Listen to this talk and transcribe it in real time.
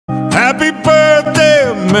Happy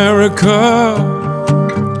birthday, America.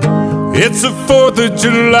 It's the 4th of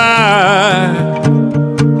July.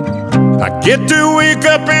 I get to wake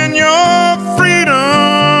up in your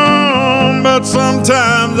freedom, but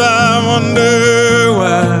sometimes I wonder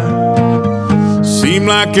why. Seem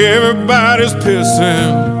like everybody's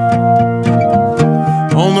pissing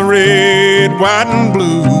on the red, white, and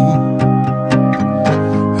blue.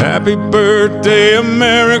 Happy birthday,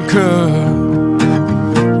 America,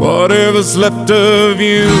 whatever's left of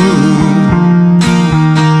you.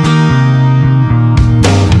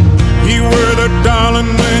 You were the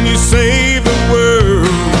darling when you saved the world.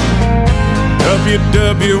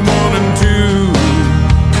 WW1 and 2.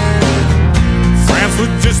 France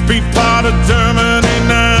would just be part of Germany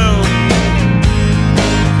now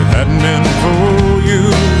if it hadn't been for you.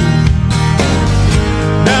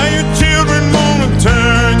 Now your children wanna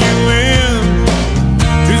turn you in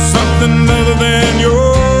to something other than yourself.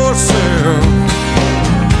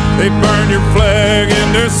 They burn your flag in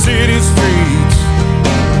their city streets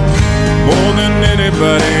more than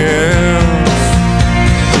anybody else.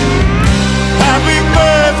 Happy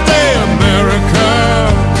birthday, America.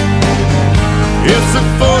 It's the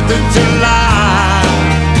 4th of July.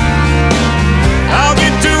 I'll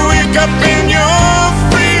get to wake up in your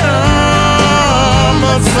freedom,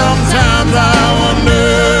 but sometimes I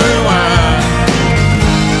wonder why.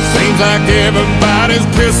 Seems like everybody's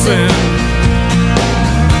pissing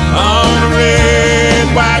on the red,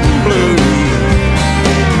 white, and blue.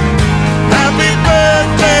 Happy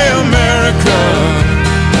birthday, America,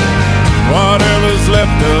 whatever's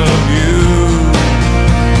left of you.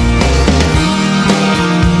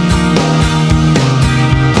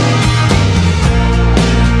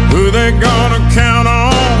 Who they gonna count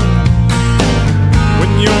on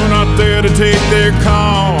when you're not there to take their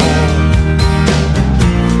call?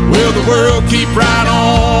 Will the world keep right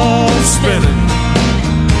on spinning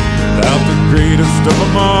without the greatest of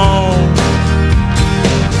them all?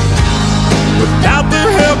 Without the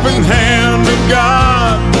helping hand of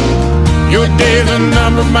God, your days are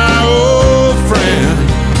numbered, my old friend.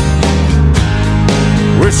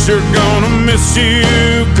 We're sure gonna miss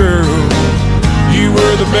you, girl. You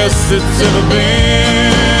were the best that's ever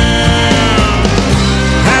been.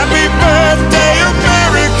 Happy birthday,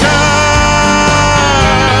 America.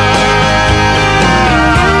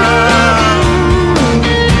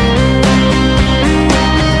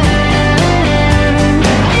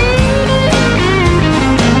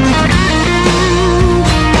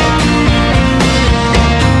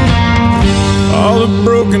 All the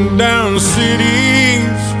broken down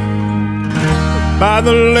cities by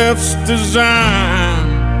the left's design,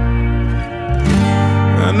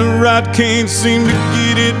 and the right can't seem to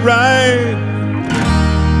get it right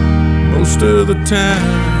most of the time.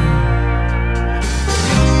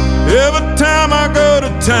 Every time I go to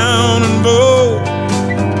town and vote,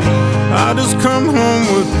 I just come home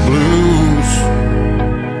with blues.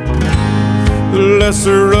 The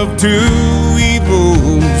lesser of two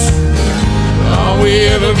evils, all we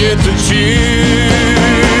ever get to choose.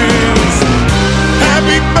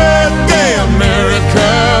 Happy birthday,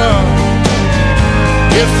 America.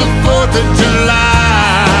 It's the 4th of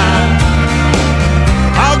July.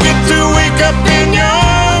 I'll get to wake up in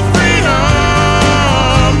your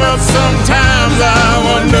freedom, but sometimes I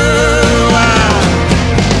wonder why.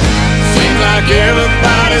 Seems like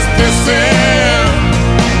everybody's pissing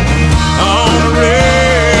on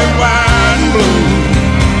red, white, and blue.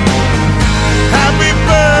 Happy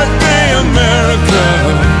birthday, America,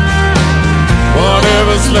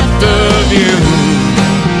 whatever's left of you.